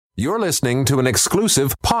You're listening to an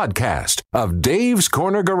exclusive podcast of Dave's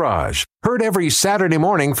Corner Garage. Heard every Saturday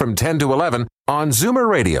morning from 10 to 11 on Zoomer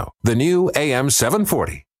Radio, the new AM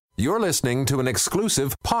 740. You're listening to an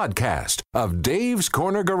exclusive podcast of Dave's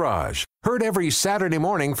Corner Garage. Heard every Saturday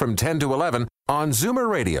morning from 10 to 11 on Zoomer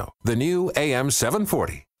Radio, the new AM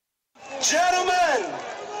 740. Gentlemen,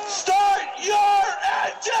 start your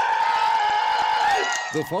engine!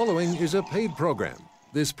 The following is a paid program.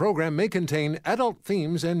 This program may contain adult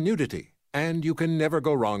themes and nudity, and you can never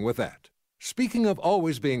go wrong with that. Speaking of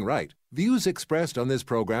always being right, views expressed on this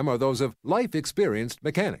program are those of life-experienced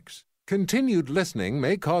mechanics. Continued listening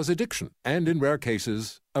may cause addiction, and in rare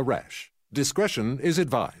cases, a rash. Discretion is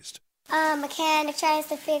advised. A mechanic tries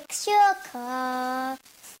to fix your car,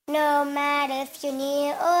 no matter if you're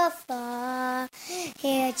near or far.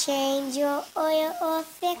 He'll change your oil or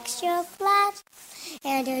fix your flat,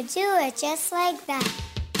 and he'll do it just like that.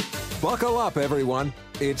 Buckle up, everyone.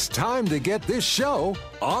 It's time to get this show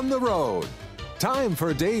on the road. Time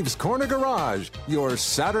for Dave's Corner Garage, your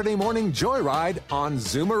Saturday morning joyride on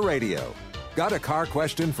Zoomer Radio. Got a car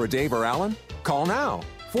question for Dave or Alan? Call now,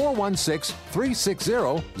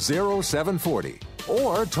 416-360-0740.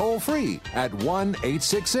 Or toll free at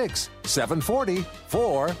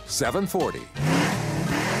 1-866-740-4740.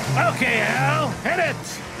 Okay, Al, hit it!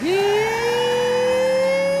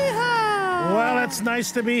 Well, it's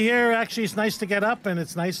nice to be here. Actually, it's nice to get up, and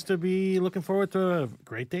it's nice to be looking forward to a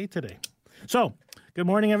great day today. So, good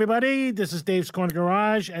morning, everybody. This is Dave's Corner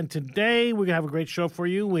Garage, and today we're going to have a great show for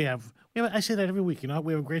you. I say that every week, we have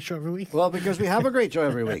a great show every week. Well, because we have a great show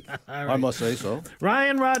every week. Right. I must say so.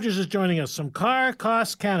 Ryan Rogers is joining us from Car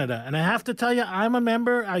Cost Canada, and I have to tell you, I'm a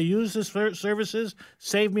member. I use his services.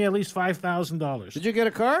 Saved me at least $5,000. Did you get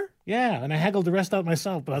a car? Yeah, and I haggled the rest out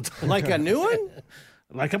myself. But like a new one?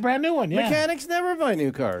 Like a brand new one, yeah. Mechanics never buy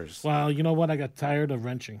new cars. Well, you know what? I got tired of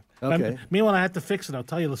wrenching. Okay. Meanwhile, I had to fix it. I'll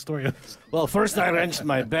tell you the story. Well, first I wrenched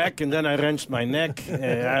my back, and then I wrenched my neck.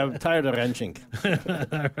 I'm tired of wrenching. All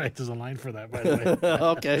right, there's a line for that, by the way.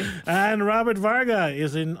 Okay. And Robert Varga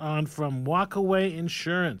is on from Walkaway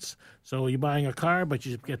Insurance. So you're buying a car, but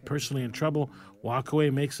you get personally in trouble.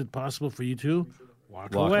 Walkaway makes it possible for you to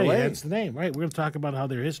walk away. That's the name, right? We're going to talk about how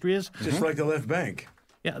their history is. Just like the left bank.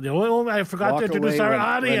 Yeah, I forgot to introduce our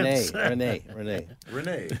audience. Renee.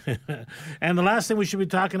 And the last thing we should be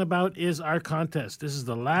talking about is our contest. This is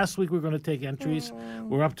the last week we're going to take entries.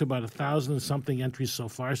 We're up to about 1,000 and something entries so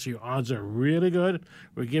far, so your odds are really good.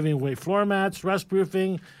 We're giving away floor mats, rust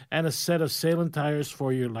proofing, and a set of Salem tires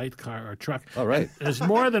for your light car or truck. All right. And there's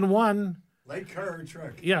more than one. Light car or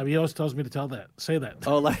truck? Yeah, he always tells me to say that.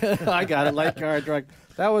 Oh, I got it. Light car or truck.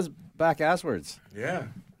 That was back asswards. Yeah.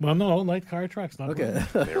 Well, no, light car trucks. Not okay.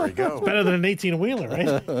 There we go. It's better than an 18-wheeler,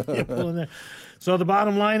 right? Pull in there. So the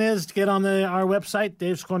bottom line is to get on our website,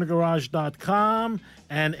 davescornergarage.com,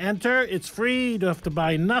 and enter. It's free. You don't have to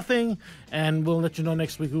buy nothing. And we'll let you know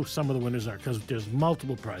next week who some of the winners are because there's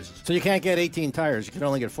multiple prizes. So you can't get 18 tires. You can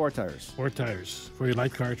only get 4 tires. 4 tires for your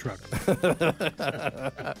light car truck.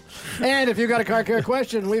 And if you've got a car care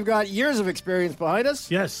question, we've got years of experience behind us.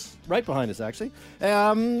 Yes. Right behind us, actually.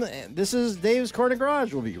 This is Dave's Corner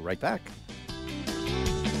Garage. We'll be right back.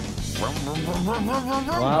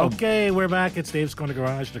 Wow. Okay, we're back. It's Dave's Corner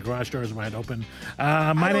Garage. The garage door is wide open.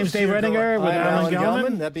 My name's Dave Redinger with Alan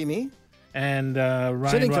Gelman. That'd be me. And Ryan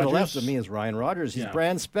Sitting Rogers. to the left of me is Ryan Rogers. He's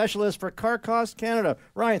brand specialist for Car Cost Canada.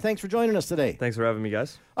 Ryan, thanks for joining us today. Thanks for having me,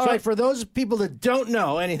 guys. All right, for those people that don't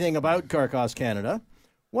know anything about Car Cost Canada,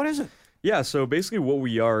 what is it? Yeah, so basically what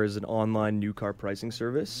we are is an online new car pricing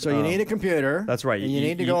service. So you need a computer. That's right. And you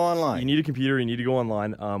need to go online. You need a computer. You need to go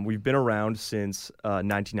online. We've been around since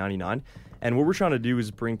 1999. And what we're trying to do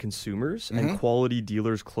is bring consumers and quality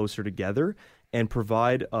dealers closer together and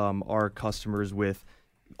provide our customers with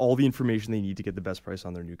all the information they need to get the best price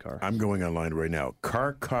on their new car. I'm going online right now.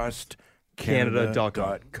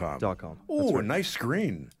 CarCostCanada.com. Oh, a nice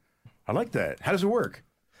screen. I like that. How does it work?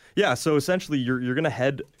 Yeah, so essentially you're going to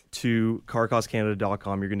head to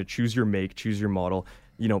CarCostCanada.com. You're going to choose your make, choose your model,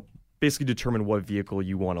 basically determine what vehicle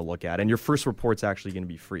you want to look at. And your first report's actually going to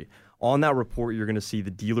be free. On that report, you're going to see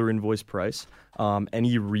the dealer invoice price,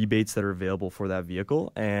 any rebates that are available for that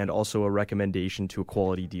vehicle, and also a recommendation to a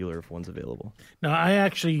quality dealer if one's available. Now, I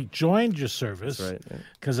actually joined your service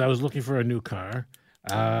because I was looking for a new car.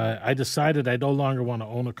 I decided I no longer want to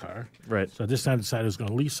own a car. Right. So this time I decided I was going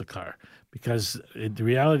to lease a car because the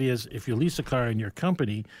reality is if you lease a car in your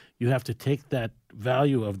company, you have to take that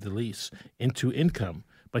value of the lease into income,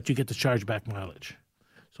 but you get to charge back mileage.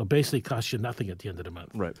 So So basically, it costs you nothing at the end of the month.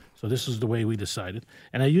 Right. So this is the way we decided,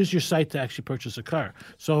 and I used your site to actually purchase a car.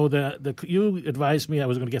 So you advised me I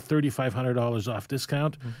was going to get $3,500 off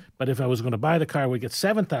discount, but if I was going to buy the car, we'd get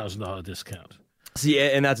 $7,000 discount. See,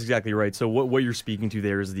 and that's exactly right. So what you're speaking to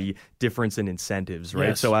there is the difference in incentives, right?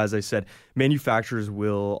 Yes. So as I said, manufacturers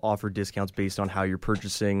will offer discounts based on how you're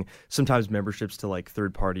purchasing, sometimes memberships to like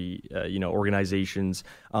third-party, organizations.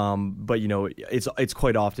 But, it's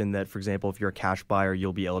quite often that, for example, if you're a cash buyer,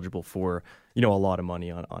 you'll be eligible for, a lot of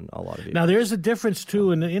money on a lot of vehicles. Now, there is a difference,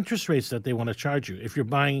 too, in the interest rates that they want to charge you. If you're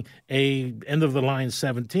buying a end-of-the-line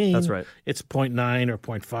 17, That's right. It's 0.9 or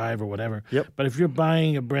 0.5 or whatever. Yep. But if you're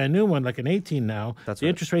buying a brand-new one, like an 18 now, That's the right.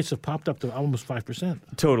 interest rates have popped up to almost 5%.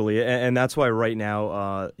 Totally, and that's why right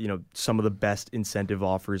now, some of the best incentive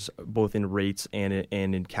offers, both in rates and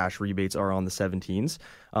in cash rebates, are on the 17s.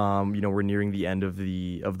 We're nearing the end of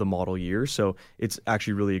the model year, so it's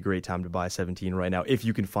actually really a great time to buy a 17 right now if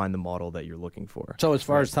you can find the model that you're looking for. So as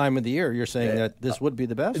far as time of the year, you're saying that this would be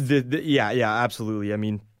the best? Yeah, absolutely. I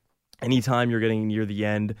mean, anytime you're getting near the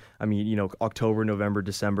end, October, November,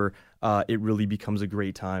 December, it really becomes a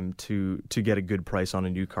great time to get a good price on a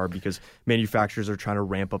new car because manufacturers are trying to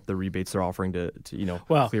ramp up the rebates they're offering to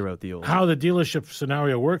clear out the old. How the dealership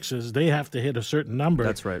scenario works is they have to hit a certain number.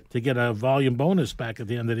 That's right. To get a volume bonus back at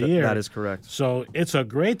the end of the year. That is correct. So it's a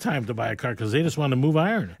great time to buy a car because they just want to move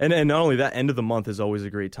iron. And not only that, end of the month is always a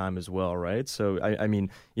great time as well, right? So I mean,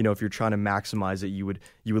 if you're trying to maximize it, you would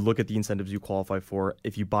look at the incentives you qualify for.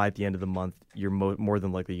 If you buy at the end of the month, you're more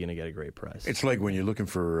than likely going to get a great price. It's like when you're looking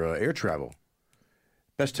for air travel.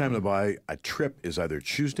 Best time to buy a trip is either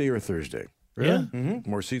Tuesday or Thursday. Really? Mm-hmm.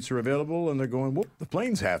 More seats are available, and they're going, whoop, the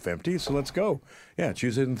plane's half empty, so let's go. Yeah,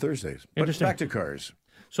 Tuesdays and Thursdays. But Interesting. back to cars.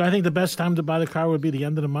 So I think the best time to buy the car would be the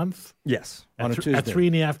end of the month. Yes. On a Tuesday. At 3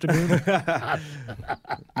 in the afternoon.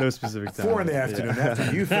 No specific time. 4 in the afternoon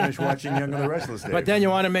after you finish watching Young and the Restless. Dave. But then you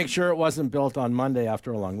want to make sure it wasn't built on Monday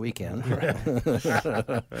after a long weekend.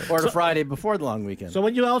 Or the Friday before the long weekend. So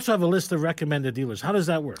when you also have a list of recommended dealers, how does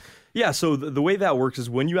that work? Yeah, so the way that works is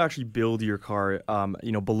when you actually build your car,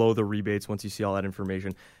 below the rebates, once you see all that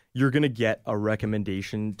information, you're going to get a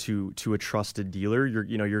recommendation to a trusted dealer. You're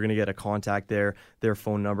going to get a contact there, their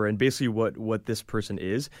phone number, and basically what this person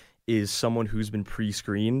is someone who's been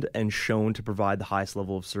pre-screened and shown to provide the highest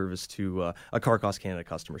level of service to a Car Cost Canada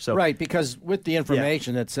customer. So right, because with the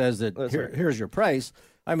information that says that here's your price,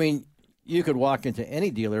 I mean, you could walk into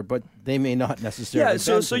any dealer, but they may not necessarily. Yeah,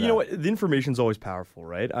 so you know what? The information's always powerful,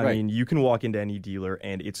 right? I Right. mean, you can walk into any dealer,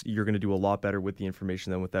 and you're going to do a lot better with the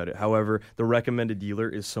information than without it. However, the recommended dealer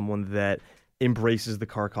is someone that embraces the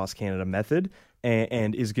Car Cost Canada method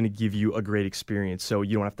and is going to give you a great experience, so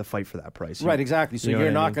you don't have to fight for that price. Right, exactly. So you know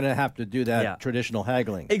you're what I not mean? going to have to do that Yeah. traditional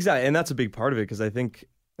haggling. Exactly, and that's a big part of it because I think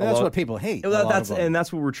And that's what people hate. Well, a lot that's of them. and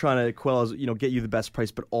that's what we're trying to quell is get you the best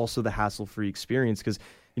price, but also the hassle-free experience because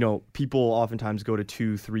people oftentimes go to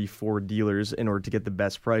 2, 3, 4 dealers in order to get the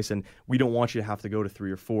best price, and we don't want you to have to go to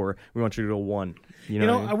 3 or 4. We want you to go 1. You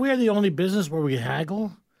know, what I mean? We're the only business where we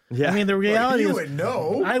haggle. Yeah. I mean, the reality you is, would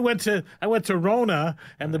know. I went to Rona,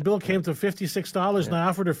 and the bill came to $56, and I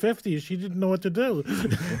offered her $50. She didn't know what to do.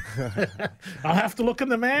 I'll have to look in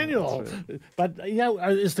the manual. But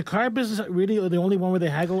is the car business really the only one where they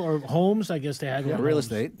haggle, or homes? I guess they haggle. on real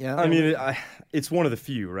homes. estate. Yeah, I mean, it's one of the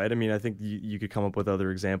few, right? I mean, I think you could come up with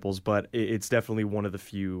other examples, but it's definitely one of the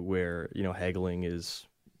few where haggling is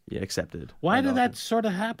accepted. Why quite did often. that sort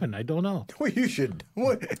of happen? I don't know. Well, you should.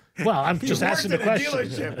 What? Well, I'm just You asking the worked at a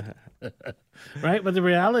question. dealership. Right? But the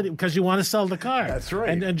reality, because you want to sell the car. That's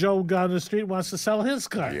right. And Joe down the street wants to sell his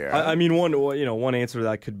car. Yeah. I mean, one answer to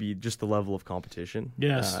that could be just the level of competition.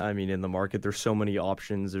 Yes. I mean, in the market, there's so many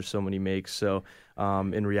options, there's so many makes. So,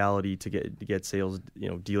 in reality, to get sales,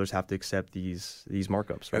 dealers have to accept these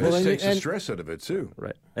markups, right? And this Well, takes the and- stress out of it, too.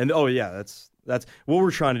 Right. And that's what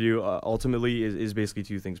we're trying to do ultimately is basically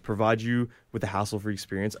 2 things: provide you with a hassle-free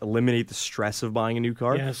experience, eliminate the stress of buying a new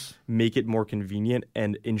car, Yes. make it more convenient,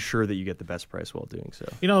 and ensure that you get the best price while doing so.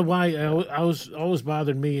 You know why I was always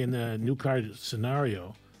bothered me in the new car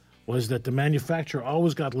scenario was that the manufacturer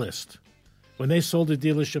always got list. When they sold the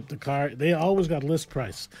dealership the car, they always got list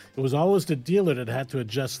price. It was always the dealer that had to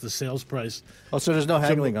adjust the sales price. Oh, so there's no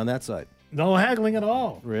haggling on that side. No haggling at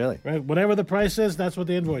all. Really? Right? Whatever the price is, that's what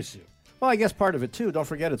they invoice you. Well, I guess part of it too. Don't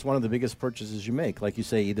forget, it's one of the biggest purchases you make. Like you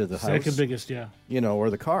say, either the house, Second biggest, yeah.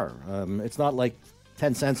 or the car. It's not like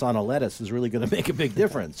 10 cents on a lettuce is really going to make a big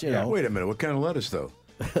difference. You know. Wait a minute. What kind of lettuce, though?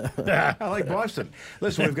 I like Boston.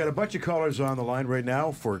 Listen, we've got a bunch of callers on the line right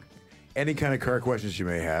now for any kind of car questions you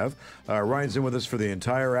may have. Ryan's in with us for the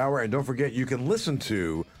entire hour. And don't forget, you can listen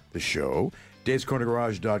to the show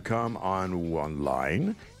Dave'sCornerGarage.com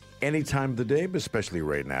online any time of the day, but especially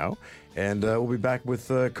right now. And we'll be back with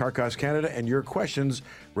Car Cost Canada and your questions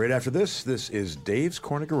right after this. This is Dave's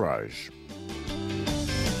Corner Garage.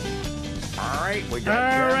 All right, we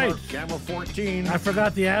got camera 14. I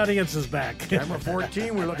forgot the audience is back. Camera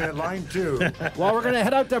 14, we're looking at line 2. Well, we're going to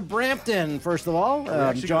head out to Brampton, first of all.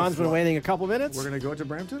 John's been waiting a couple minutes. We're going to go to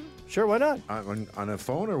Brampton? Sure, why not? On a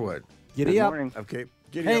phone or what? Giddy up. Morning. Okay.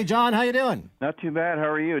 Hey, John, how you doing? Not too bad. How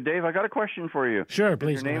are you? Dave, I got a question for you. Sure,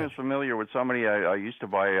 please. Your name is familiar with somebody I used to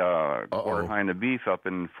buy a quarter hind of beef up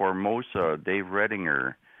in Formosa, Dave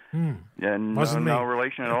Redinger. And Wasn't no me.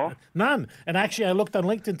 relation at all? None. And actually, I looked on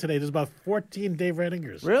LinkedIn today. There's about 14 Dave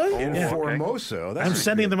Redingers. Really? In Formosa. Oh, that's I'm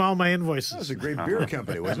sending good. them all my invoices. That was a great beer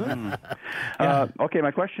company, wasn't it? Okay,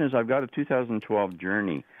 my question is I've got a 2012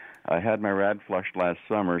 Journey. I had my rad flushed last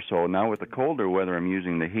summer, so now with the colder weather, I'm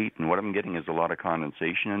using the heat, and what I'm getting is a lot of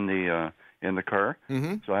condensation in the car.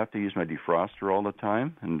 Mm-hmm. So I have to use my defroster all the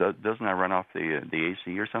time. And doesn't that run off the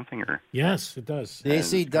AC or something? Or Yes, it does. The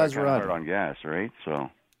AC does kinda run. hard on gas, right?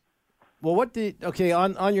 So. Well,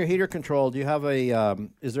 on your heater control, do you have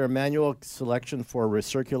is there a manual selection for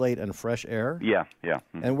recirculate and fresh air? Yeah.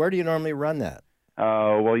 Mm-hmm. And where do you normally run that?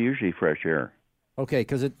 Well, usually fresh air. Okay,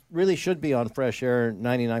 because it really should be on fresh air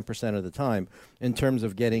 99% of the time in terms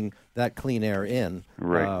of getting that clean air in.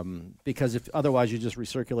 Right. Because if otherwise you just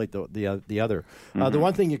recirculate the other. The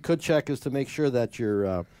one thing you could check is to make sure that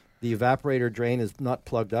your the evaporator drain is not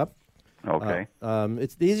plugged up. Okay.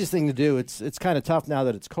 It's the easiest thing to do. It's kind of tough now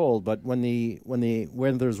that it's cold, but when the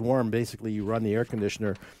weather's warm, basically you run the air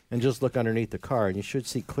conditioner and just look underneath the car, and you should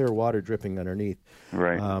see clear water dripping underneath.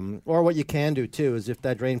 Right. Or what you can do too is if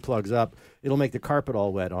that drain plugs up, it'll make the carpet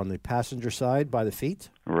all wet on the passenger side by the feet.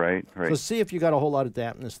 Right. So see if you got a whole lot of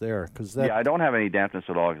dampness there, Yeah, I don't have any dampness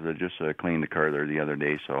at all because I just cleaned the car there the other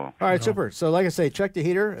day. So. All right, super. So like I say, check the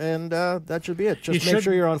heater, and that should be it. Just make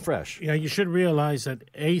sure you're on fresh. Yeah, you should realize that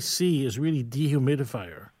AC is really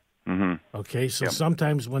dehumidifier. Mm-hmm. Okay, so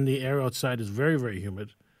sometimes when the air outside is very, very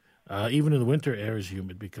humid, even in the winter, air is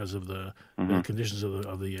humid because of the conditions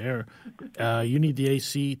of the air. You need the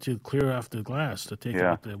AC to clear off the glass to take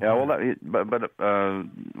out the water. Well, but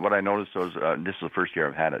what I noticed was this is the first year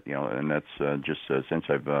I've had it, and that's just since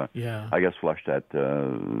I've I guess flushed that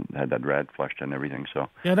had that rad flushed and everything. So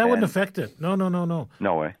that wouldn't affect it. No.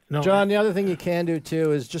 No way. No. John, the other thing you can do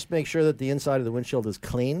too is just make sure that the inside of the windshield is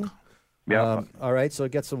clean. Yeah. All right. So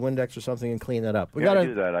get some Windex or something and clean that up. I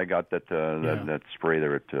do that. I got that spray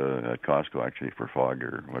there at Costco actually for fog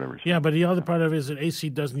or whatever. So. Yeah, but the other part of it is that AC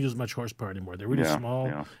doesn't use much horsepower anymore. They're really small.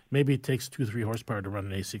 Yeah. Maybe it takes 2-3 horsepower to run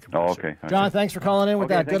an AC compressor. Oh, okay. John, thanks for calling in with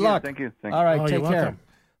that. Good luck. Thank you. All right, take you're care. welcome.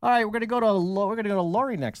 All right, we're going to go to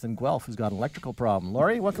Lori next in Guelph, who's got an electrical problem.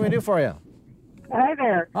 Lori, what can we do for you? Hi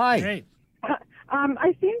there. Hi. Great.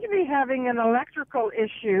 I seem to be having an electrical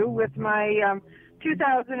issue with my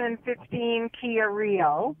 2015 Kia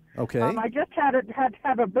Rio. Okay. I just had to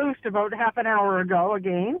have a boost about half an hour ago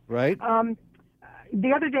again. Right.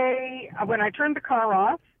 The other day when I turned the car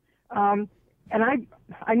off, and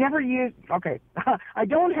I never used, I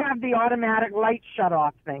don't have the automatic light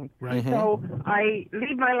shut-off thing. Right. So I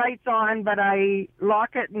leave my lights on, but I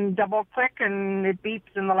lock it and double-click, and it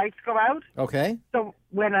beeps and the lights go out. Okay. So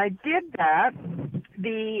when I did that,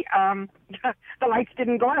 the lights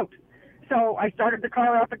didn't go out. So I started the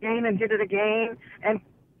car up again and did it again,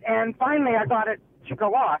 and finally I got it to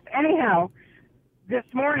go off. Anyhow, this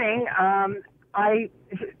morning I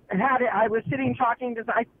was sitting talking to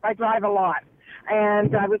I drive a lot,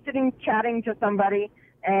 and I was sitting chatting to somebody,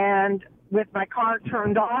 and with my car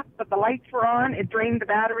turned off, but the lights were on. It drained the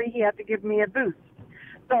battery. He had to give me a boost.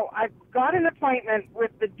 So I've got an appointment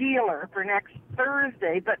with the dealer for next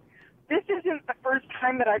Thursday, but this isn't the first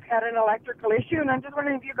time that I've had an electrical issue, and I'm just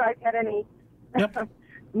wondering if you guys had any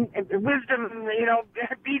wisdom,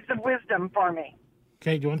 beads of wisdom for me.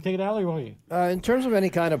 Okay, do you want to take it out or you want you? In terms of any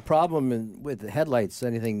kind of problem with the headlights,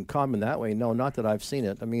 anything common that way, no, not that I've seen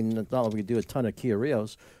it. I mean, it's not like we do a ton of Kia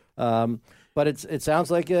Rios. But it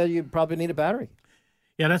sounds like you probably need a battery.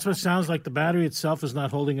 Yeah, that's what it sounds like. The battery itself is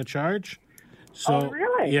not holding a charge. So,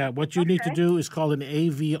 really? Yeah, what you need to do is called an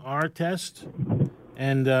AVR test.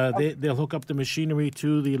 And they'll hook up the machinery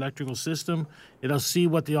to the electrical system. It'll see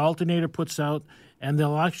what the alternator puts out, and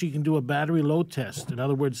they'll actually can do a battery load test. In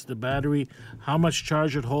other words, the battery, how much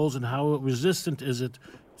charge it holds and how resistant is it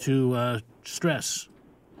to stress.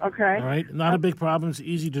 Okay. All right? Not a big problem. It's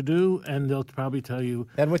easy to do, and they'll probably tell you.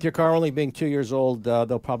 And with your car only being 2 years old,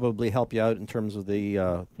 they'll probably help you out in terms of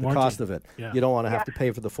the cost of it. Yeah. You don't want to have to pay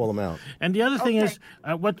for the full amount. And the other thing is,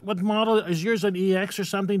 what model is yours? An EX or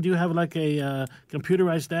something? Do you have like a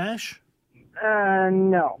computerized dash?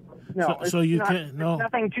 No. So you not, can't. No. It's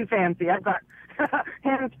nothing too fancy. I've got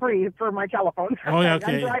hands-free for my telephone. Oh, yeah,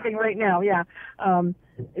 okay. I'm driving right now, yeah. But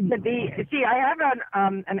I have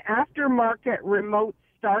an aftermarket remote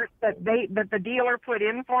start that the dealer put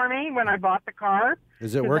in for me when I bought the car.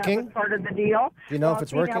 Is it working? That was part of the deal. Do you know if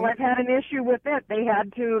it's working? I've had an issue with it.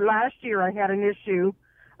 Last year I had an issue.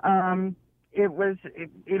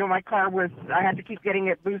 My car I had to keep getting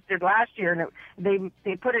it boosted last year, and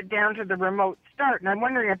they put it down to the remote start, and I'm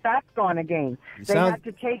wondering if that's gone again. They had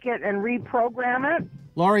to take it and reprogram it.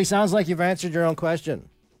 Laurie, sounds like you've answered your own question.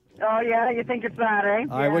 Oh yeah, you think it's that, eh?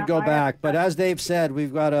 I would go back, but as Dave said,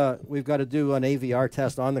 we've got to do an AVR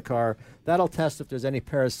test on the car. That'll test if there's any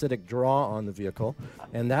parasitic draw on the vehicle,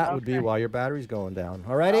 and that would be why your battery's going down.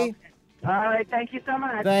 Alrighty? Okay. All right, thank you so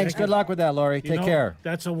much. Thanks. Good luck with that, Laurie. Take care.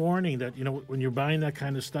 That's a warning that, when you're buying that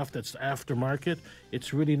kind of stuff that's aftermarket,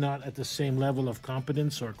 it's really not at the same level of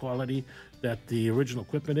competence or quality that the original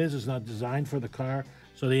equipment is. It's not designed for the car,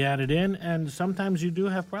 so they add it in, and sometimes you do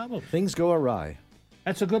have problems. Things go awry.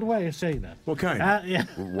 That's a good way of saying that. What kind? Yeah.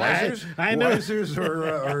 Weisers? I know. Weisers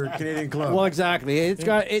or Canadian Club? Well, exactly.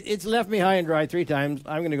 It's left me high and dry 3 times.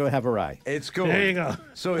 I'm going to go have a rye. It's going. There you go.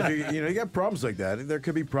 So if you got problems like that, there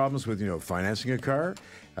could be problems with financing a car,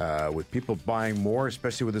 with people buying more,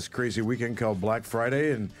 especially with this crazy weekend called Black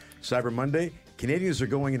Friday and Cyber Monday. Canadians are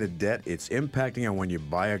going into debt. It's impacting on when you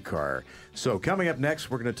buy a car. So coming up next,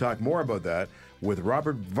 we're going to talk more about that with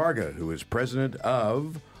Robert Varga, who is president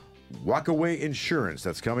of Walkaway Insurance.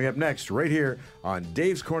 That's coming up next right here on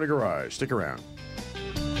Dave's Corner Garage. Stick around.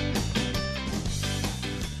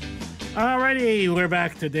 Alrighty, we're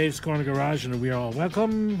back to Dave's Corner Garage, and we are all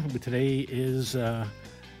welcome. Today is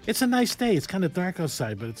it's a nice day. It's kind of dark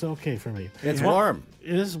outside, but it's okay for me. It's warm.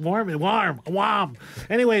 It is warm. Warm.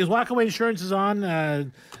 Anyways, Walkaway Insurance is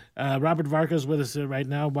on. Robert Varga is with us right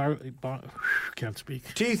now. Can't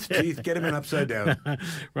speak. Teeth, get him in upside down.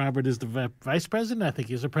 Robert is the vice president. I think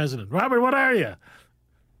he's the president. Robert, what are you?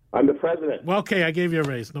 I'm the president. Well, okay, I gave you a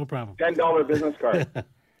raise. No problem. $10 business card.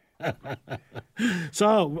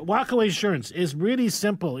 So, Walkaway Insurance is really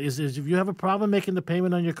simple. Is if you have a problem making the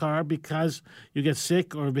payment on your car because you get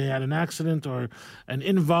sick or you had an accident or an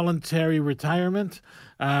involuntary retirement,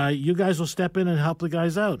 you guys will step in and help the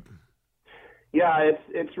guys out. Yeah,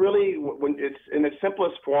 it's really, when it's in its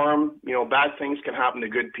simplest form, bad things can happen to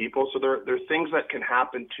good people. So there are things that can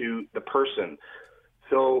happen to the person.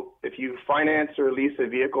 So if you finance or lease a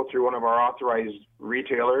vehicle through one of our authorized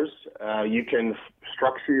retailers, you can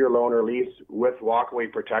structure your loan or lease with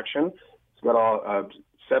Walkaway Protection. It's got all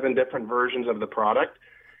 7 different versions of the product.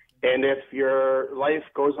 And if your life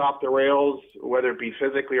goes off the rails, whether it be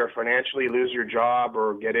physically or financially, lose your job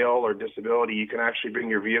or get ill or disability, you can actually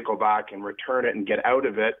bring your vehicle back and return it and get out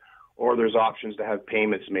of it, or there's options to have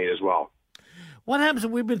payments made as well. What happens,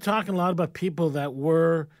 we've been talking a lot about people that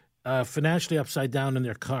were financially upside down in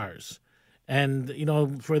their cars. And,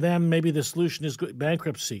 for them, maybe the solution is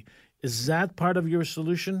bankruptcy. Is that part of your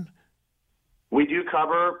solution? We do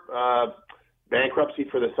cover bankruptcy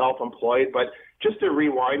for the self-employed, but just to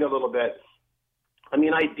rewind a little bit,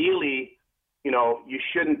 ideally, you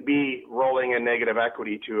shouldn't be rolling in negative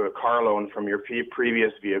equity to a car loan from your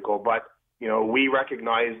previous vehicle. But, we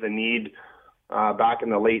recognize the need back in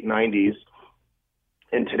the late 90s.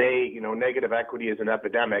 And today, negative equity is an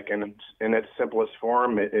epidemic. And in its simplest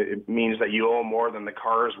form, it means that you owe more than the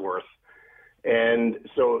car is worth. And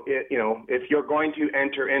so, if you're going to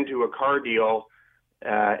enter into a car deal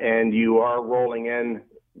and you are rolling in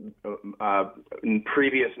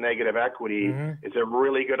previous negative equity, it's a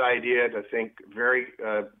really good idea to think very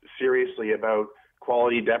seriously about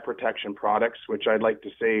quality debt protection products, which I'd like to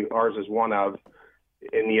say ours is one of,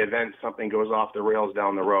 in the event something goes off the rails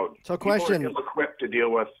down the road. So question. People are ill-equipped to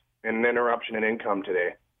deal with an interruption in income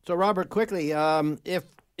today. So Robert, quickly,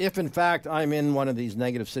 if in fact I'm in one of these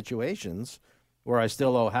negative situations where I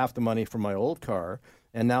still owe half the money for my old car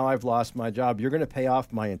and now I've lost my job, you're going to pay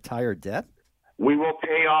off my entire debt? We will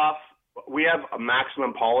pay off. We have a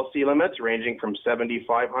maximum policy limits ranging from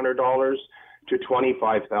 $7,500 to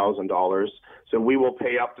 $25,000. So we will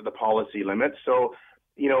pay up to the policy limit. So,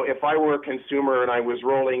 if I were a consumer and I was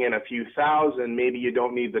rolling in a few thousand, maybe you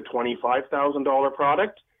don't need the $25,000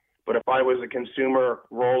 product. But if I was a consumer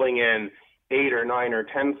rolling in $8,000 or $9,000 or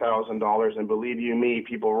 $10,000, and believe you me,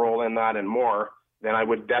 people roll in that and more, then I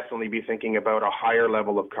would definitely be thinking about a higher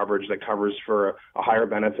level of coverage that covers for a higher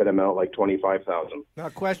benefit amount like $25,000. Now,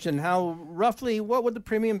 question, what would the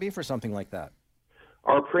premium be for something like that?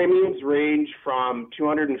 Our premiums range from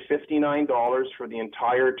 $259 for the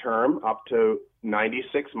entire term up to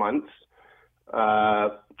 96 months.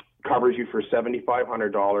 Covers you for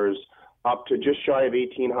 $7,500 up to just shy of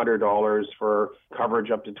 $1,800 for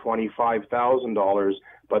coverage up to $25,000.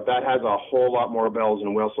 But that has a whole lot more bells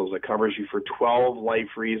and whistles. It covers you for 12 life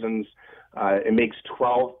reasons. It makes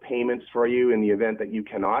 12 payments for you in the event that you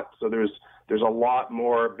cannot. So there's a lot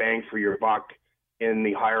more bang for your buck in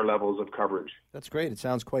the higher levels of coverage. That's great. It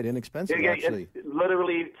sounds quite inexpensive, actually.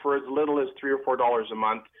 Literally, for as little as $3 or $4 a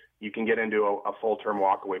month, you can get into a full-term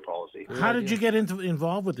walkaway policy. How did you get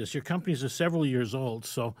involved with this? Your companies are several years old,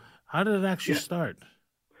 so how did it actually start?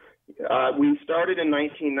 We started in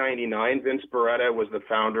 1999. Vince Beretta was the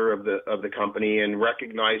founder of the company and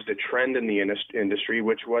recognized a trend in the industry,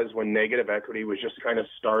 which was when negative equity was just kind of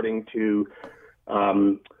starting to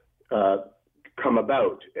come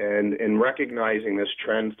about. And in recognizing this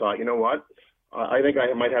trend, thought, you know what? I think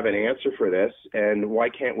I might have an answer for this, and why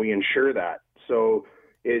can't we insure that? So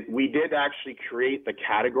we did actually create the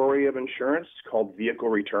category of insurance called vehicle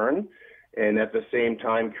return, and at the same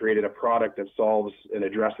time created a product that solves and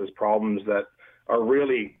addresses problems that are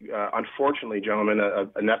really, unfortunately, gentlemen,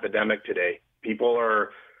 an epidemic today. People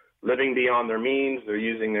are living beyond their means. They're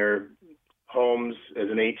using their homes as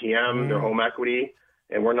an ATM, their home equity,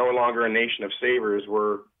 and we're no longer a nation of savers.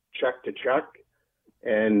 We're check to check,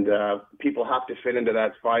 and people have to fit into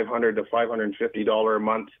that $500 to $550 a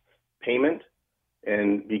month payment.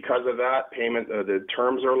 And because of that, the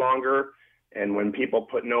terms are longer. And when people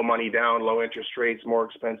put no money down, low interest rates, more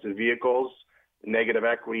expensive vehicles, negative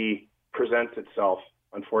equity presents itself,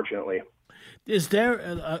 unfortunately. Is there,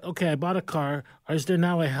 okay, I bought a car. Is there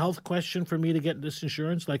now a health question for me to get this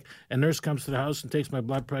insurance? Like a nurse comes to the house and takes my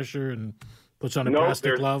blood pressure and puts on a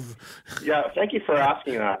plastic glove? Yeah, thank you for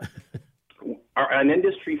asking that. An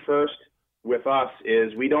industry first with us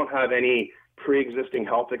is we don't have any pre-existing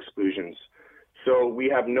health exclusions. So we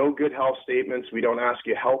have no good health statements. We don't ask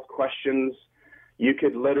you health questions. You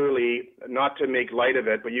could literally, not to make light of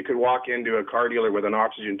it, but you could walk into a car dealer with an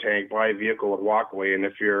oxygen tank, buy a vehicle with walkaway, and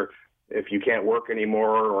if you can't work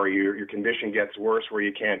anymore or your condition gets worse where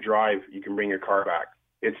you can't drive, you can bring your car back.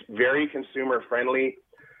 It's very consumer friendly.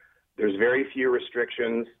 There's very few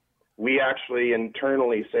restrictions. We actually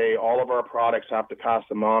internally say all of our products have to pass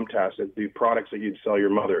the mom test. It's the products that you'd sell your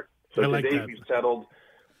mother. So today we've settled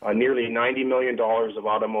nearly $90 million of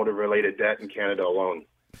automotive-related debt in Canada alone.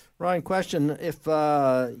 Ryan, question: if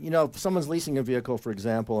if someone's leasing a vehicle, for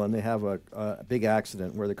example, and they have a big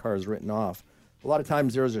accident where the car is written off, a lot of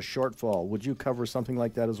times there is a shortfall. Would you cover something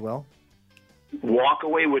like that as well?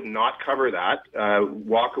 Walkaway would not cover that.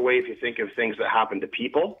 Walkaway, if you think of things that happen to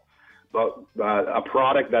people, but a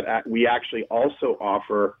product that we actually also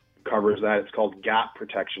offer covers that. It's called GAP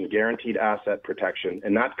protection, guaranteed asset protection,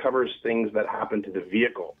 and that covers things that happen to the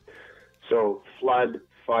vehicle. So flood,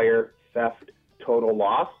 fire, theft, total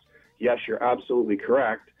loss. Yes, you're absolutely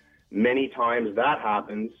correct. Many times that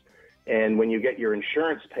happens, and when you get your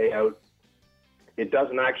insurance payout, it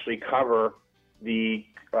doesn't actually cover the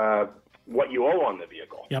what you owe on the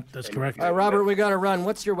vehicle. Yep, that's correct. Robert, we got to run.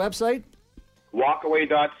 What's your website?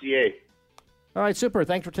 Walkaway.ca. All right, super.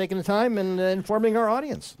 Thanks for taking the time and informing our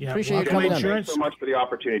audience. Yeah, appreciate you Walkaway coming Insurance. Thanks so much for the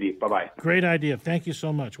opportunity. Bye-bye. Great idea. Thank you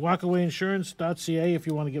so much. Walkawayinsurance.ca if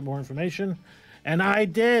you want to get more information. And I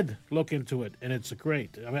did look into it, and it's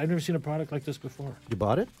great. I mean, I've never seen a product like this before. You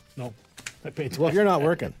bought it? No. I paid Well, you're not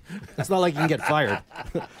working. It's not like you can get fired.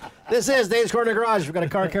 This is Dave's Corner Garage. We've got a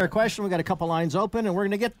car care question. We've got a couple lines open, and we're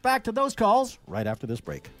going to get back to those calls right after this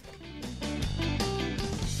break.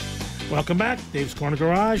 Welcome back, Dave's Corner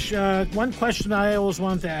Garage. One question I always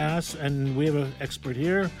wanted to ask, and we have an expert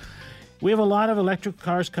here. We have a lot of electric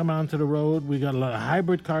cars come onto the road. We got a lot of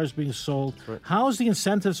hybrid cars being sold. Right. How's the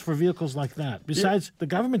incentives for vehicles like that? Besides, the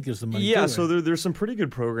government gives them money. Yeah, too, so right? there's some pretty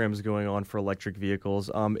good programs going on for electric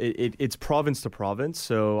vehicles. It's province to province.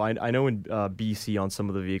 So I know in BC on some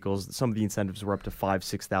of the vehicles, some of the incentives were up to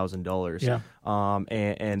 $5,000-$6,000. Yeah.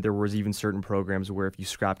 And there was even certain programs where if you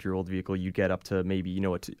scrapped your old vehicle, you get up to maybe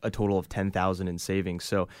a total of $10,000 in savings.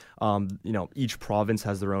 So each province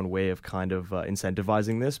has their own way of kind of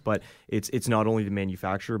incentivizing this, but it's not only the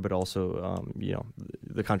manufacturer, but also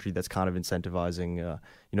the country that's kind of incentivizing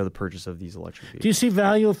the purchase of these electric vehicles. Do you see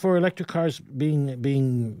value for electric cars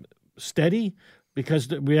being steady? Because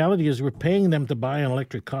the reality is we're paying them to buy an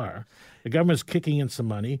electric car. The government's kicking in some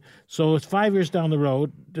money. So it's 5 years down the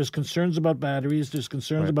road. There's concerns about batteries. There's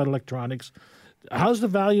concerns about electronics. How's the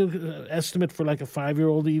value estimate for like a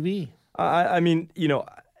 5-year-old EV?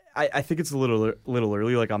 I think it's a little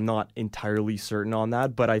early. Like, I'm not entirely certain on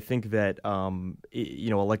that, but I think that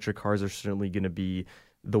electric cars are certainly going to be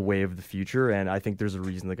the way of the future, and I think there's a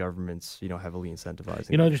reason the government's heavily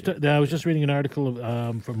incentivizing. I was just reading an article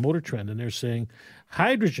from Motor Trend, and they're saying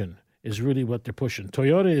hydrogen is really what they're pushing.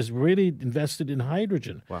 Toyota is really invested in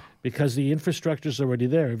hydrogen because the infrastructure is already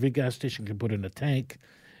there. Every gas station can put in a tank,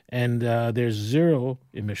 and there's zero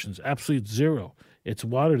emissions, absolute zero. It's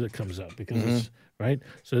water that comes out because it's right.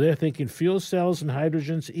 So they're thinking fuel cells and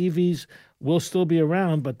hydrogens, EVs will still be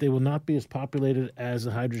around, but they will not be as populated as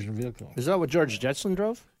a hydrogen vehicle. Is that what George Jetson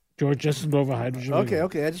drove? George Jetson drove a hydrogen vehicle.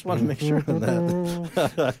 Okay. I just want to make sure on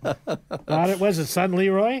that. Was it son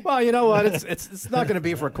Leroy? Well, you know what? It's not going to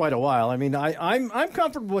be for quite a while. I mean, I'm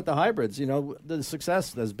comfortable with the hybrids. You know, the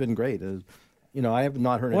success has been great. You know, I have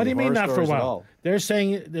not heard. What do any you mean horror not for a stories at while? all. They're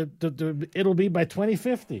saying it'll be by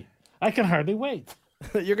 2050. I can hardly wait.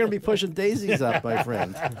 You're going to be pushing daisies up, my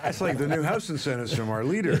friend. That's like the new house incentives from our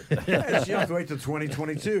leader. Yes, you have to wait till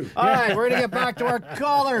 2022. All right, we're going to get back to our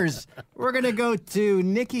callers. We're going to go to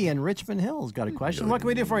Nikki in Richmond Hills. Got a question? What can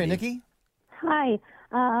we do for you, Nikki? Hi.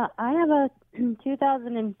 I have a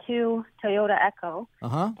 2002 Toyota Echo.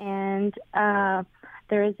 And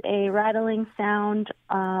there's a rattling sound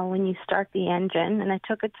when you start the engine. And I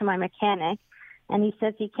took it to my mechanic, and he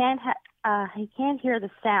says he can't hear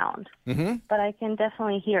the sound, but I can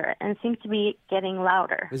definitely hear it, and it seems to be getting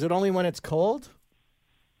louder. Is it only when it's cold?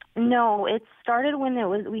 No, it started when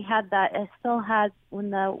we had that. It still had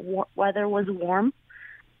when the weather was warm.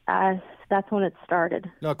 That's when it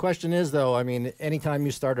started. No, question is though. I mean, anytime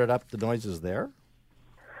you start it up, the noise is there.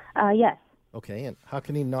 Yes. Okay, and how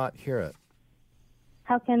can he not hear it?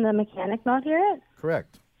 How can the mechanic not hear it?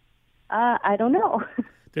 Correct. I don't know.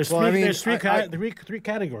 There's three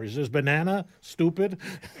categories. There's banana, stupid.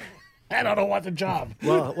 I don't know what the job.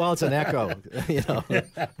 Well, it's an Echo. You know,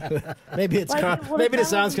 maybe it's maybe the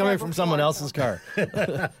sound's coming from someone else's car.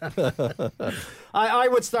 I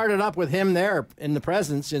would start it up with him there in the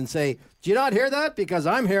presence and say, "Do you not hear that? Because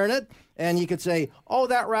I'm hearing it." And you could say, "Oh,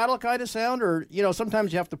 that rattle kind of sound," or you know,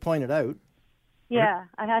 sometimes you have to point it out. Yeah,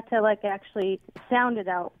 I had to actually sound it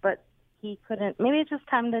out, but he couldn't. Maybe it's just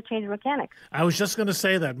time to change mechanics. I was just going to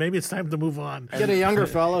say that. Maybe it's time to move on. Get a younger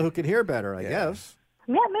fellow who could hear better, I guess.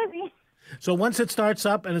 Yeah, maybe. So once it starts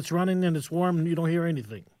up and it's running and it's warm, you don't hear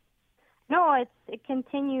anything. No, it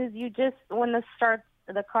continues. You just when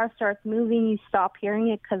the car starts moving, you stop hearing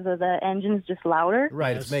it because the engine's just louder.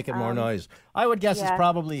 Right, it's making more noise. I would guess it's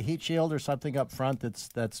probably a heat shield or something up front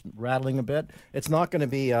that's rattling a bit. It's not going to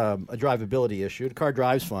be a drivability issue. The car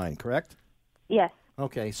drives fine, correct? Yes.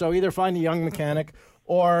 Okay, so either find a young mechanic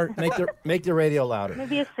or make the radio louder.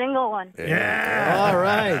 Maybe a single one. Yeah. All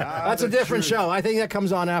right. That's a different show. I think that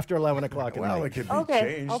comes on after 11 o'clock at night. Well, it could be Okay,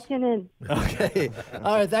 changed. I'll tune in. Okay.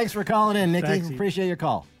 All right, thanks for calling in, Nikki. Thanks. Appreciate your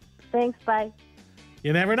call. Thanks, bye.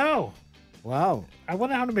 You never know. Wow. I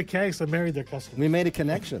wonder how many mechanics have married their customers. We made a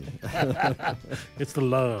connection. It's the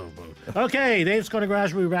love. Okay, Dave's Corner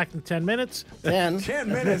Garage will be back in 10 minutes. 10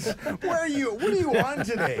 minutes? What are you on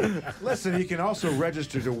today? Listen, you can also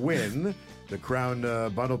register to win the Crown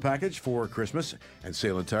bundle package for Christmas and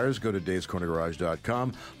Salem Tires. Go to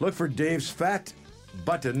davescornergarage.com. Look for Dave's Fat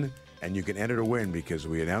button, and you can enter to win because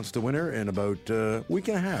we announced the winner in about a week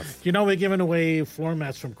and a half. You know, we're giving away floor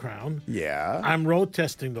mats from Crown. Yeah. I'm road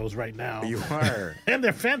testing those right now. You are. And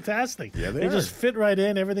they're fantastic. Yeah, they are. just fit right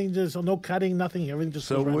in. Everything just, no cutting, nothing. Everything just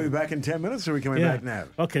So goes right we'll be in. back in 10 minutes, or are we coming back now?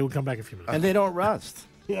 Okay, we'll come back in a few minutes. And they don't rust.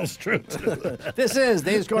 Yeah, it's true. This is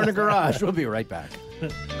Dave's Corner Garage. We'll be right back.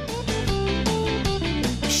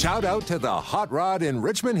 Shout out to the Hot Rod in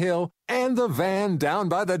Richmond Hill and the van down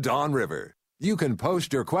by the Don River. You can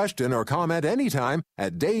post your question or comment anytime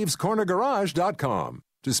at davescornergarage.com.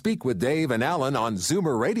 To speak with Dave and Alan on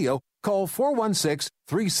Zoomer Radio, call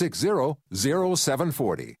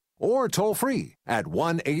 416-360-0740 or toll free at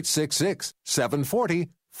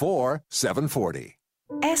 1-866-740-4740.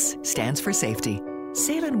 S stands for safety.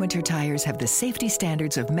 Salem winter tires have the safety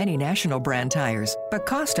standards of many national brand tires, but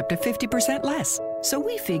cost up to 50% less. So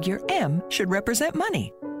we figure M should represent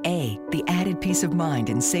money. A, the added peace of mind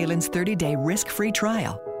in Salen's 30-day risk-free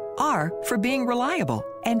trial. R, for being reliable.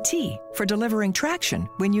 And T, for delivering traction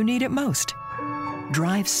when you need it most.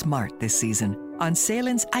 Drive smart this season on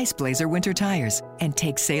Salen's Ice Blazer winter tires and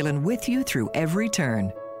take Salen with you through every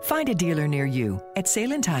turn. Find a dealer near you at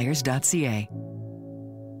salentires.ca.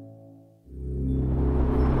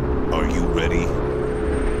 Are you ready?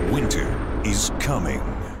 Winter is coming.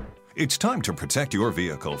 It's time to protect your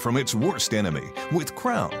vehicle from its worst enemy with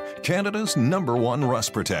Crown, Canada's #1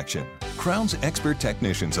 rust protection. Crown's expert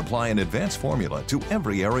technicians apply an advanced formula to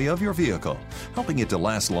every area of your vehicle, helping it to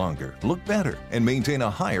last longer, look better, and maintain a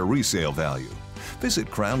higher resale value. Visit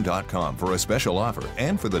crown.com for a special offer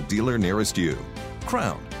and for the dealer nearest you.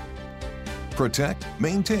 Crown. Protect,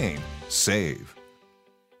 maintain, save.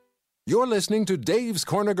 You're listening to Dave's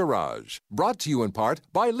Corner Garage, brought to you in part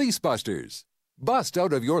by Leasebusters. Bust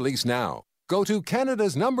out of your lease now. Go to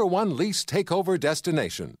Canada's #1 lease takeover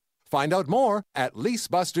destination. Find out more at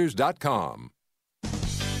leasebusters.com.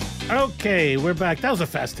 Okay, we're back. That was a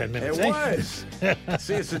fast 10 minutes. It was.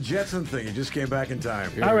 See, it's a Jetson thing. You just came back in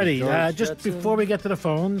time. Alrighty, just before we get to the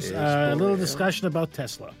phones, a little discussion about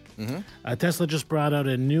Tesla. Tesla just brought out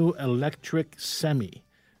a new electric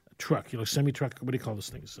semi-truck. Semi-truck, what do you call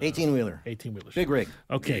those things? 18-wheeler. 18-wheelers. Big rig.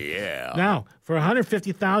 Okay. Yeah. Now, for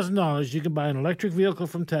 $150,000, you can buy an electric vehicle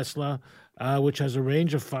from Tesla, which has a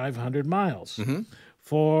range of 500 miles.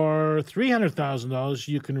 For $300,000,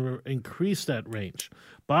 you can increase that range.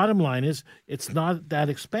 Bottom line is, it's not that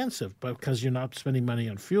expensive, but because you're not spending money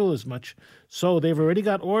on fuel as much. So they've already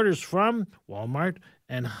got orders from Walmart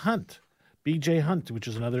and Hunt, BJ Hunt, which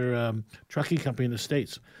is another trucking company in the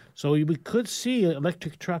States. So we could see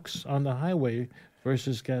electric trucks on the highway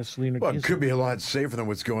versus gasoline or Well, it diesel. could be a lot safer than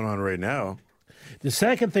what's going on right now. The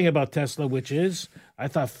second thing about Tesla, which is, I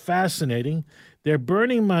thought fascinating, they're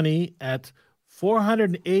burning money at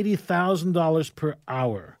 $480,000 per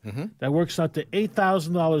hour. That works out to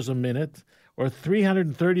 $8,000 a minute or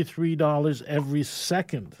 $333 every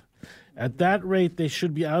second. At that rate, they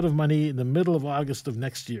should be out of money in the middle of August of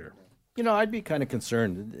next year. I'd be kind of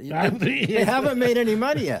concerned. They haven't made any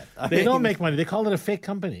money yet. They don't make money. They call it a fake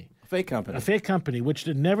company. Fake company. A fake company, which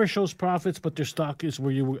never shows profits, but their stock is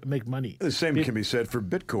where you make money. The same can be said for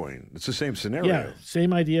Bitcoin. It's the same scenario. Yeah,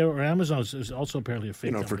 same idea. Or Amazon is also apparently a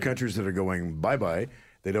fake company. For countries that are going bye-bye,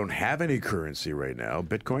 they don't have any currency right now.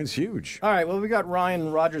 Bitcoin's huge. All right, well, we got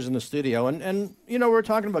Ryan Rogers in the studio, and we're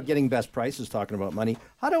talking about getting best prices, talking about money.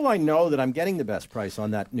 How do I know that I'm getting the best price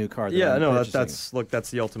on that new car that I'm purchasing?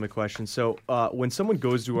 That's the ultimate question. So when someone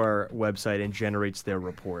goes to our website and generates their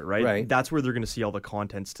report, right? That's where they're going to see all the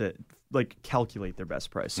contents to calculate their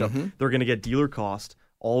best price. So they're going to get dealer cost,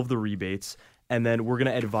 all of the rebates, and then we're going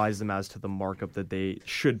to advise them as to the markup that they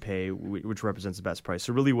should pay, which represents the best price.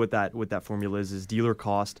 So really what that formula is dealer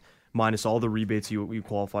cost minus all the rebates you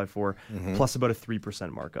qualify for, plus about a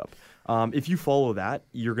 3% markup. If you follow that,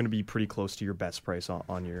 you're going to be pretty close to your best price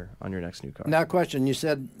on your next new car. Now, question, you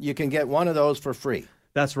said you can get one of those for free.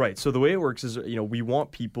 That's right. So the way it works is, we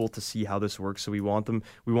want people to see how this works. So we want to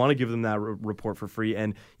give them that report for free.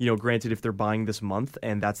 And, granted, if they're buying this month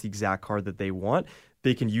and that's the exact car that they want,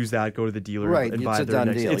 they can use that, go to the dealer and buy their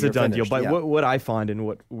next. It's a done deal. But what I find and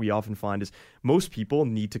what we often find is most people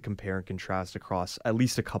need to compare and contrast across at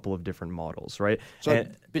least a couple of different models, right? So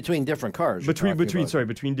between different cars. Between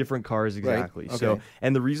different cars, exactly. Right. Okay. So,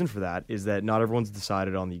 and the reason for that is that not everyone's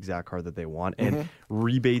decided on the exact car that they want, and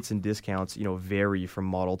rebates and discounts, vary from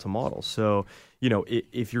model to model. So,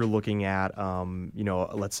 if you're looking at,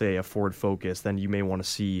 let's say a Ford Focus, then you may want to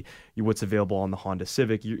see what's available on the Honda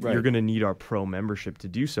Civic. You're going to need our Pro membership to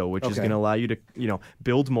do so, which is going to allow you to,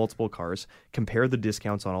 build multiple cars, compare the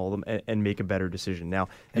discounts on all of them, and make a better decision. Now,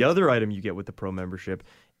 the other item you get with the Pro membership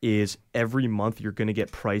is every month you're going to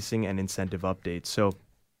get pricing and incentive updates. So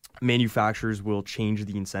manufacturers will change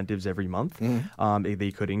the incentives every month.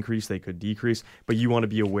 They could increase, they could decrease, but you want to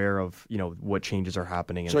be aware of what changes are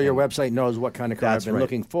happening. So your website knows what kind of car I've been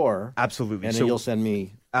looking for. Absolutely. And then you'll send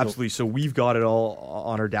me. Absolutely. So we've got it all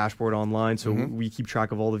on our dashboard online. So we keep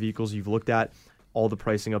track of all the vehicles you've looked at. All the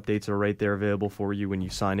pricing updates are right there available for you when you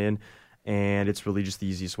sign in. And it's really just the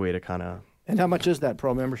easiest way to kind of. And how much is that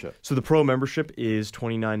Pro membership? So the Pro membership is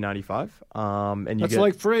 $29.95. And you That's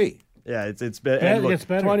like free. Yeah, it's better. It's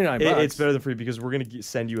better. $29. It's better than free because we're going to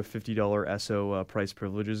send you a $50 SO price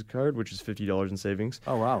privileges card, which is $50 in savings.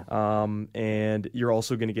 Oh, wow. And you're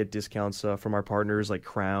also going to get discounts from our partners like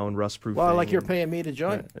Crown, Rustproofing. Well, like you're paying me to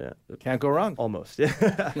join. Yeah. Can't go wrong. Almost.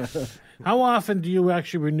 How often do you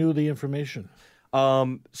actually renew the information?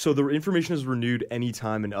 So the information is renewed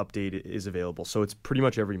anytime an update is available. So it's pretty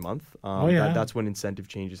much every month. That's when incentive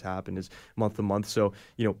changes happen, is month to month. So,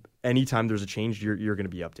 anytime there's a change, you're going to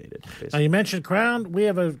be updated. Basically. Now, you mentioned Crown. We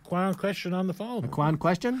have a Crown question on the phone. A Crown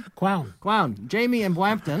question? Crown. Jamie in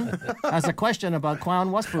Brampton has a question about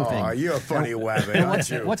Crown rustproofing. Oh, you're a funny wabbit, aren't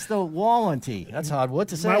you? What's the warranty? That's hard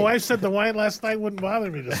to say. My wife said the wine last night wouldn't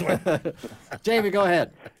bother me this way. Jamie, go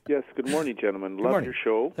ahead. Yes, good morning, gentlemen. Love your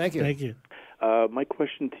show. Thank you. Thank you. My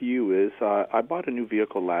question to you is, I bought a new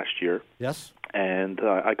vehicle last year. Yes. And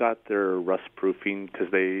I got their rust proofing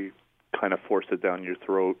because they kind of force it down your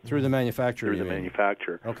throat. Through the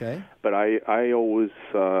manufacturer. Okay. But I always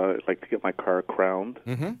like to get my car crowned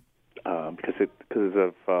because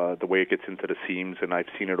of the way it gets into the seams, and I've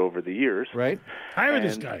seen it over the years. Right. Hire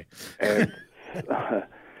this guy. And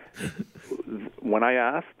when I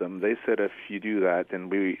asked them, they said if you do that, then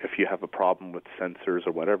if you have a problem with sensors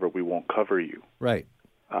or whatever, we won't cover you. Right.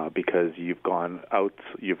 Because you've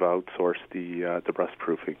outsourced the rust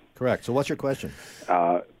proofing. Correct. So what's your question?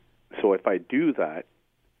 So if I do that,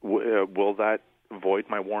 will that void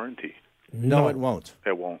my warranty? No, it won't.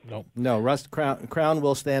 It won't. No. Crown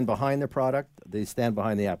will stand behind the product. They stand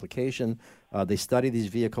behind the application. They study these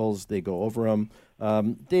vehicles. They go over them.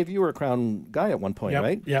 Dave, you were a Crown guy at one point,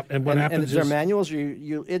 right? Yep. And what happens is there manuals?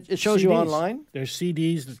 It shows CDs. you online. There's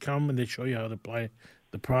CDs that come and they show you how to apply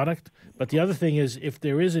the product. But the other thing is, if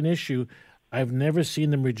there is an issue, I've never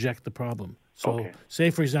seen them reject the problem. So,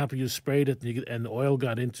 say for example, you sprayed it and the oil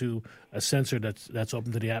got into a sensor that's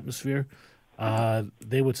open to the atmosphere.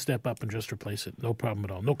 They would step up and just replace it. No problem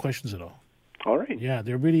at all. No questions at all. All right. Yeah,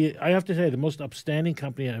 they're really, I have to say, the most upstanding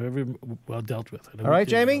company I've ever dealt with. All right,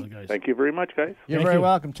 Jamie. Thank you very much, guys. You're very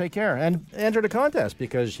welcome. Take care. And enter the contest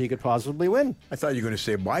because he could possibly win. I thought you were going to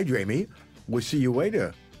say bye, Jamie. We'll see you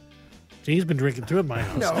later. He's been drinking too at my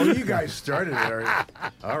house. No, you guys started it.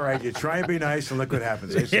 All right, you try and be nice and look what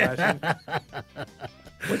happens. Eh, Sebastian?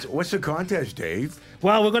 What's the contest, Dave?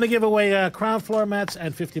 Well, we're going to give away Crown floor mats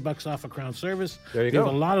and $50 off a Crown service. There you go. We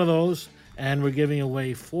have go. a lot of those, and we're giving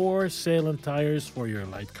away 4 Salem tires for your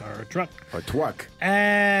light car or truck. A truck.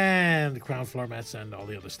 And Crown floor mats and all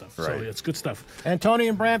the other stuff. Right. So it's good stuff. And Tony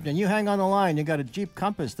in Brampton, you hang on the line. You got a Jeep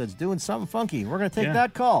Compass that's doing something funky. We're going to take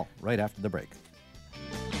that call right after the break.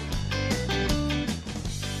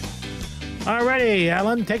 Alrighty,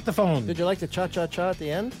 Alan, take the phone. Did you like the cha-cha-cha at the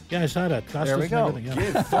end? Yeah, I saw that. There we go.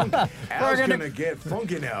 Get funky. Al's going to get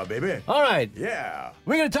funky now, baby. All right. Yeah.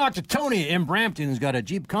 We're going to talk to Tony in Brampton, who's got a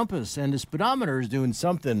Jeep Compass, and the speedometer is doing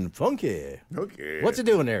something funky. Okay. What's it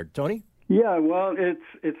doing there, Tony? Yeah, well,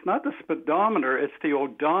 it's not the speedometer; it's the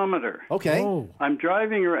odometer. Okay. Oh. I'm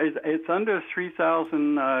driving. It's under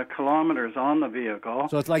 3,000 kilometers on the vehicle.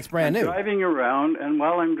 So it's like it's brand I'm new. driving around, and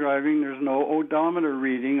while I'm driving, there's no odometer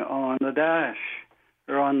reading on the dash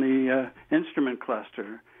or on the instrument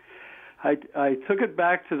cluster. I took it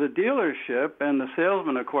back to the dealership, and the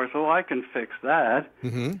salesman, of course, I can fix that.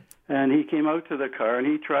 Mm-hmm. And he came out to the car, and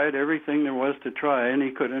he tried everything there was to try, and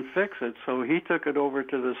he couldn't fix it. So he took it over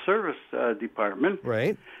to the service department.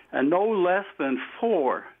 Right. And no less than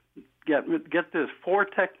 4, get this, 4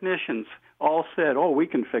 technicians all said, we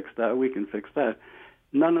can fix that, we can fix that.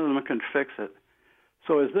 None of them can fix it.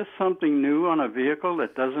 So is this something new on a vehicle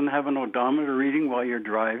that doesn't have an odometer reading while you're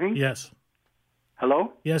driving? Yes.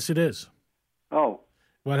 Hello? Yes, it is. Oh.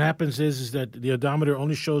 What happens is that the odometer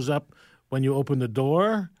only shows up when you open the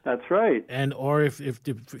door. That's right. And or if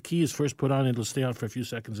the key is first put on, it'll stay on for a few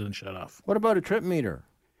seconds and then shut off. What about a trip meter?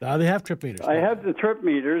 They have trip meters. I have the trip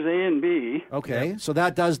meters, A and B. Okay, so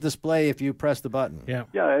that does display if you press the button. Yeah.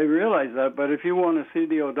 Yeah, I realize that, but if you want to see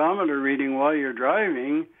the odometer reading while you're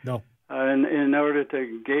driving, no. In order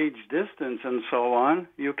to gauge distance and so on,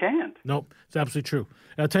 you can't. Nope, it's absolutely true.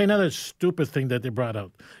 I'll tell you another stupid thing that they brought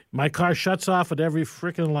out. My car shuts off at every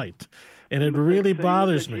freaking light, and it really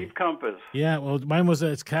bothers me. Jeep Compass. Yeah, well, mine was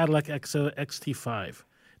it's Cadillac XT5.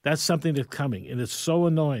 That's something that's coming, and it's so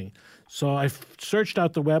annoying. So I searched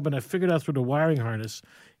out the web, and I figured out through the wiring harness,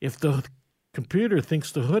 if the computer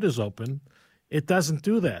thinks the hood is open, it doesn't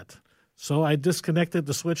do that. So I disconnected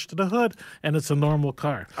the switch to the hood, and it's a normal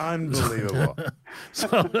car. Unbelievable.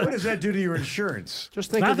 What does that do to your insurance?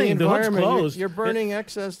 Just think Nothing. of the The hood's environment. closed. You're burning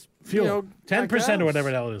excess fuel, 10% or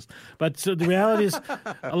whatever the hell it is. But so the reality is,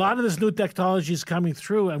 a lot of this new technology is coming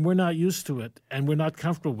through, and we're not used to it, and we're not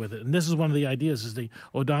comfortable with it. And this is one of the ideas: is the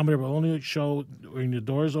odometer will only show when the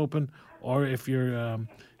door is open, or if you're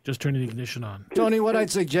just turning the ignition on. Tony, what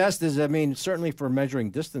I'd suggest is, certainly for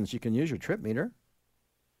measuring distance, you can use your trip meter.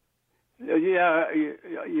 Yeah,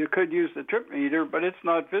 you could use the trip meter, but it's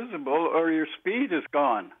not visible, or your speed is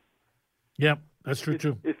gone. Yep, that's true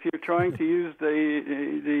too. If you're trying to use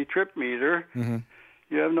the trip meter,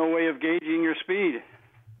 you have no way of gauging your speed.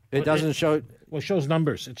 It doesn't show. Well, it shows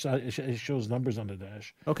numbers. It shows numbers on the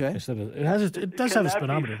dash. Okay. Instead of it does have a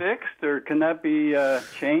speedometer. Can that be fixed, or can that be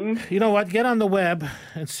changed? You know what? Get on the web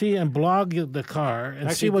and see and blog the car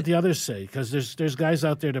and see what the others say, because there's guys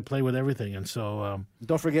out there that play with everything, and so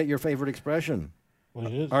don't forget your favorite expression.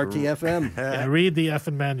 What is RTFM. Yeah, read the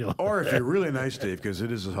effing manual. Or if you're really nice, Dave, because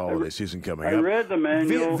it is the holiday season coming up. I read the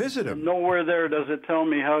manual. Visit him. Nowhere there does it tell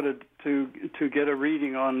me how to get a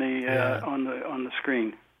reading on the on the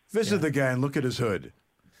screen. Visit the guy and look at his hood.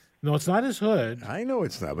 No, it's not his hood. I know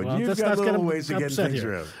it's not, but Well, you've let's got not get little him ways of getting upset things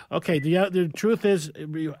here. around. Okay, the truth is,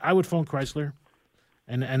 I would phone Chrysler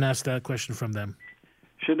and ask that question from them.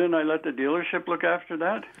 Shouldn't I let the dealership look after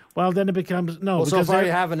that? Well, then it becomes no. Well, so because far they're-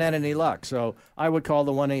 you haven't had any luck. So I would call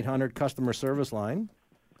the 1-800 customer service line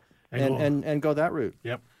and go that route.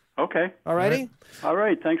 Yep. Okay. All righty. All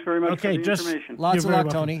right. Thanks very much Okay, for the just information. Lots You're of very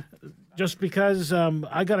luck, welcome. Tony. Just because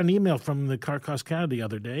I got an email from the Car Cost Canada the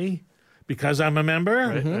other day, because I'm a member.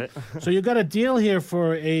 Right. So you got a deal here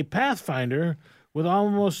for a Pathfinder with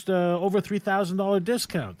almost over $3,000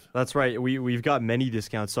 discount. That's right. We've got many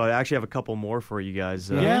discounts, so I actually have a couple more for you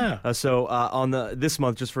guys. So on this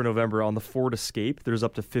month, just for November, on the Ford Escape, there's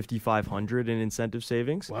up to $5,500 in incentive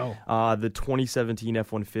savings. Wow. The 2017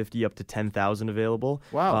 F-150 up to $10,000 available.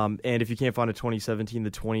 Wow. And if you can't find a 2017,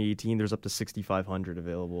 the 2018, there's up to $6,500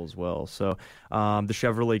 available as well. So the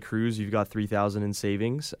Chevrolet Cruze, you've got $3,000 in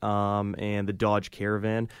savings, and the Dodge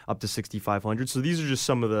Caravan up to $6,500. So these are just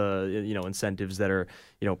some of the incentives that are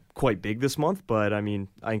quite big this month, but I mean,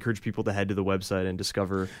 I encourage people to head to the website and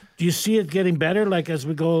discover. Do you see it getting better, like as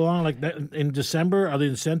we go along, like in December? Are the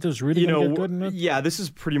incentives really going to get good enough? Yeah, this is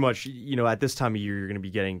pretty much at this time of year you're going to be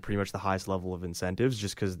getting pretty much the highest level of incentives,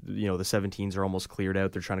 just because the 17s are almost cleared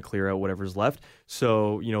out. They're trying to clear out whatever's left.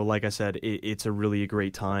 So like I said, it's a really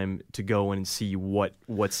great time to go and see what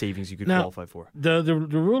savings you could qualify for. The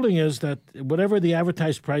ruling is that whatever the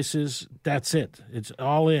advertised price is, that's it. It's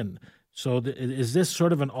all in. So is this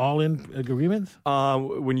sort of an all-in agreement?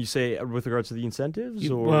 When you say with regards to the incentives,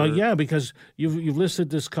 Well, yeah, because you've listed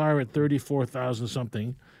this car at $34,000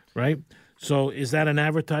 something, right? So is that an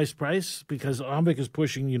advertised price? Because Omvik is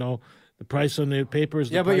pushing, the price on the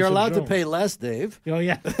papers. Yeah, but you're allowed to pay less, Dave. Oh,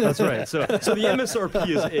 yeah. That's right. So the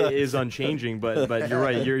MSRP is unchanging, but you're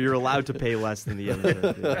right. You're allowed to pay less than the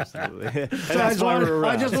MSRP. Absolutely. So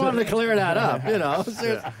I just wanted to clear that up.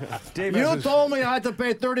 Dave, You told me I had to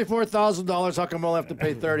pay $34,000. How come I'll have to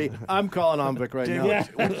pay $30,000? I'm calling Omvik right now.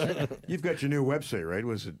 You've got your new website, right?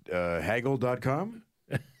 Was it haggle.com?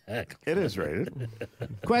 It is, right?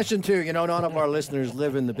 Question 2, none of our listeners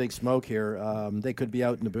live in the Big Smoke here. They could be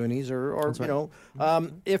out in the boonies or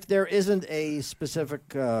if there isn't a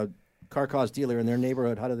specific Car Cost dealer in their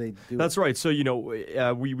neighborhood, how do they do That's right. So,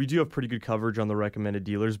 we do have pretty good coverage on the recommended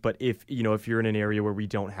dealers, but if you're in an area where we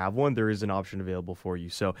don't have one, there is an option available for you.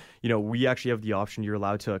 So, we actually have the option. You're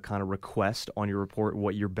allowed to kind of request on your report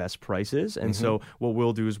what your best price is. And so what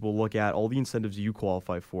we'll do is we'll look at all the incentives you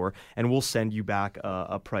qualify for, and we'll send you back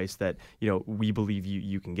a price that, we believe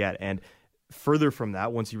you can get. And further from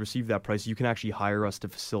that, once you receive that price, you can actually hire us to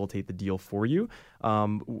facilitate the deal for you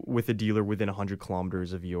with a dealer within 100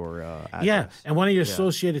 kilometers of your address. Yeah, and one of your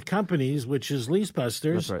associated companies, which is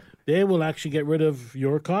LeaseBusters, That's right. They will actually get rid of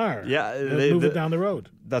your car. Yeah, They'll move it down the road.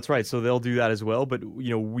 That's right. So they'll do that as well. But,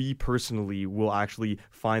 we personally will actually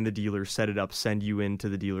find the dealer, set it up, send you into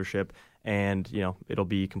the dealership, and, it'll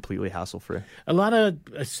be completely hassle-free. A lot of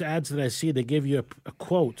ads that I see, they give you a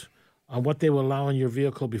quote on what they will allow in your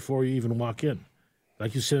vehicle before you even walk in.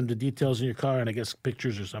 Like you send them the details in your car and I guess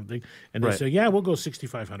pictures or something. And they say, yeah, we'll go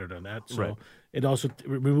 $6,500 on that. So it also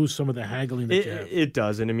removes some of the haggling that you have. It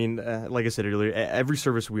does. And I mean, like I said earlier, every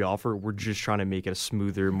service we offer, we're just trying to make it a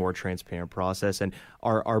smoother, more transparent process. And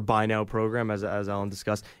our Buy Now program, as Alan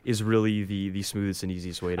discussed, is really the smoothest and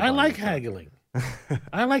easiest way to I like haggling.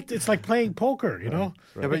 It's like playing poker, Yeah,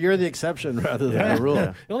 but you're the exception rather than the rule.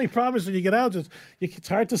 The only problem is when you get out, it's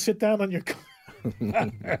hard to sit down on your car.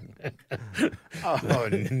 Oh,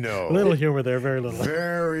 no. Little humor there, very little.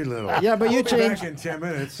 Very little. Yeah, but you I'll be changed back in 10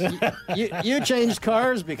 minutes. You changed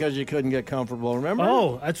cars because you couldn't get comfortable, remember?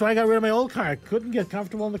 Oh, that's why I got rid of my old car. I couldn't get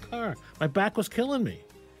comfortable in the car. My back was killing me.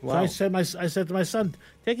 Wow. So I said to my son,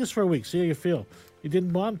 take us for a week, see how you feel. He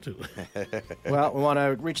didn't want to. Well, we want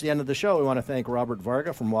to reach the end of the show. We want to thank Robert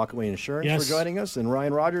Varga from Walkaway Insurance for joining us, and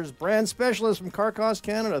Ryan Rogers, brand specialist from Car Cost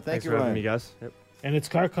Canada. Thanks you, Ryan. for having me, guys. Yep. And it's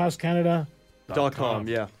carcostcanada.com.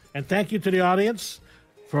 Yeah. And thank you to the audience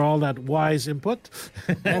for all that wise input.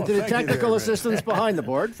 And to the technical assistants behind the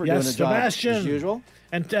board for doing a job Sebastian. as usual.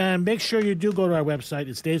 And make sure you do go to our website.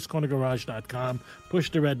 It's davescornergarage.com.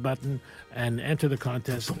 Push the red button and enter the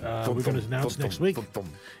contest. We're going to announce next week.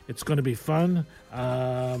 It's going to be fun.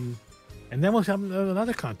 And then we'll have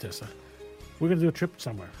another contest. We're going to do a trip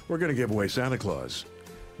somewhere. We're going to give away Santa Claus.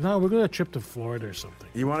 No, we're going to a trip to Florida or something.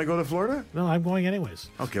 You want to go to Florida? No, I'm going anyways.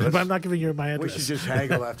 Okay, but I'm not giving you my address. We should just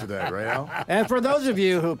haggle after that, right, Al? And for those of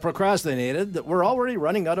you who procrastinated, we're already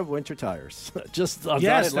running out of winter tires. Just thought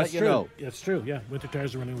I'd let you know. That's true. Yeah, winter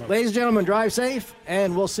tires are running low. Ladies and gentlemen, drive safe,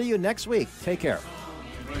 and we'll see you next week. Take care.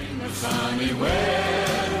 Bring the sunny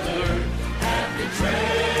weather, happy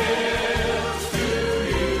trails to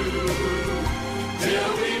you,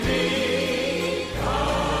 till we meet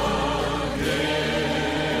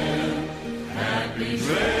again. Happy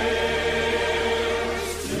trails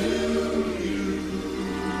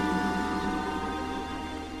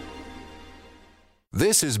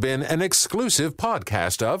This has been an exclusive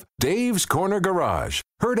podcast of Dave's Corner Garage.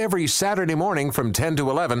 Heard every Saturday morning from 10 to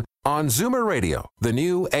 11 on Zoomer Radio, the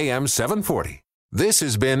new AM 740. This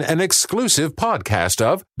has been an exclusive podcast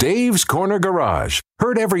of Dave's Corner Garage.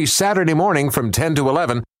 Heard every Saturday morning from 10 to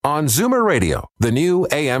 11 on Zoomer Radio, the new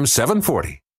AM 740.